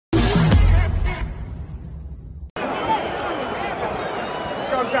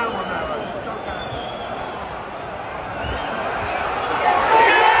down, Romero. Just go down.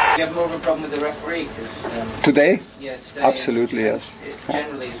 Do you have more of a problem with the referee? Today? Yeah, today. Absolutely, yes.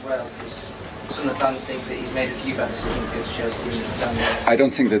 Generally as well, because some of the fans think that he's made a few bad decisions against Chelsea and he's done well. I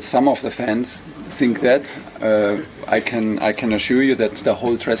don't think that some of the fans think that. I can assure you that the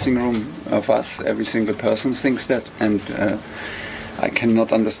whole dressing room of us, every single person thinks that, and I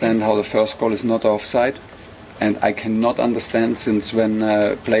cannot understand how the first goal is not offside, and I cannot understand since when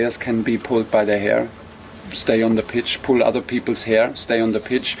players can be pulled by their hair, stay on the pitch, pull other people's hair, stay on the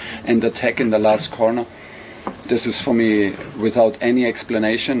pitch and attack in the last corner. This is for me without any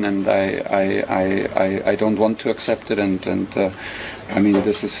explanation, and I don't want to accept it, and I mean,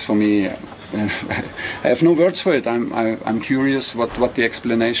 this is for me, I have no words for it. I'm curious what the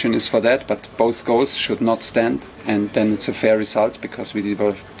explanation is for that, but both goals should not stand, and then it's a fair result because we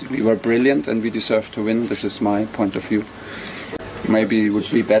were brilliant and we deserve to win. This is my point of view. Maybe it would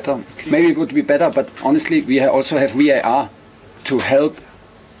be better. Maybe it would be better, but honestly, we also have VAR to help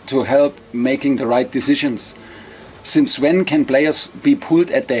making the right decisions. Since when can players be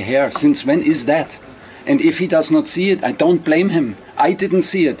pulled at their hair? Since when is that? And if he does not see it, I don't blame him. I didn't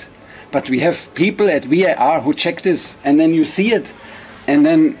see it. But we have people at VAR who check this, and then you see it, and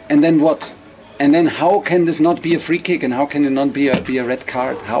then what? And then how can this not be a free kick, and how can it not be a red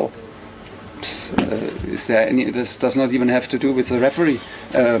card? How? Is there any? This does not even have to do with the referee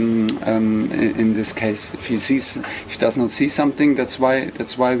in this case. If he does not see something, that's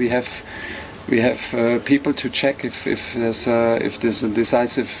why we have people to check if there's a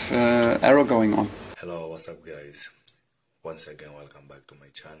decisive error going on. Hello, what's up, guys? Once again, welcome back to my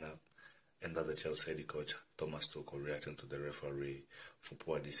channel. And the Chelsea head coach Thomas Tuchel reacting to the referee for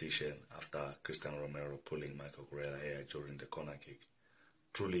poor decision after Cristian Romero pulling Marc Cucurella hair during the corner kick.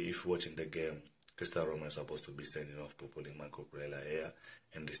 Truly, if watching the game, Cristian Romero is supposed to be standing off for pulling Marc Cucurella hair,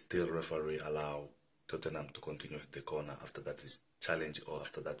 and the still referee allow Tottenham to continue with the corner after that is challenge or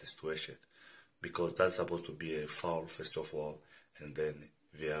after that situation, because that's supposed to be a foul first of all, and then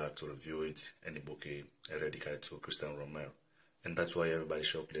VAR to review it and book a red card to Cristian Romero. And that's why everybody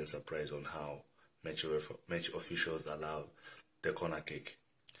shocked and surprised on how match officials allowed the corner kick,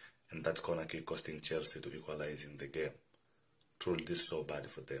 and that corner kick costing Chelsea to equalize in the game. Truly, this is so bad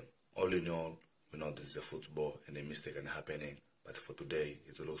for them. All in all, we know this is a football and a mistake can happening, but for today,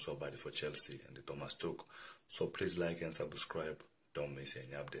 it will look so bad for Chelsea and the Thomas Tuchel. So please like and subscribe. Don't miss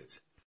any updates.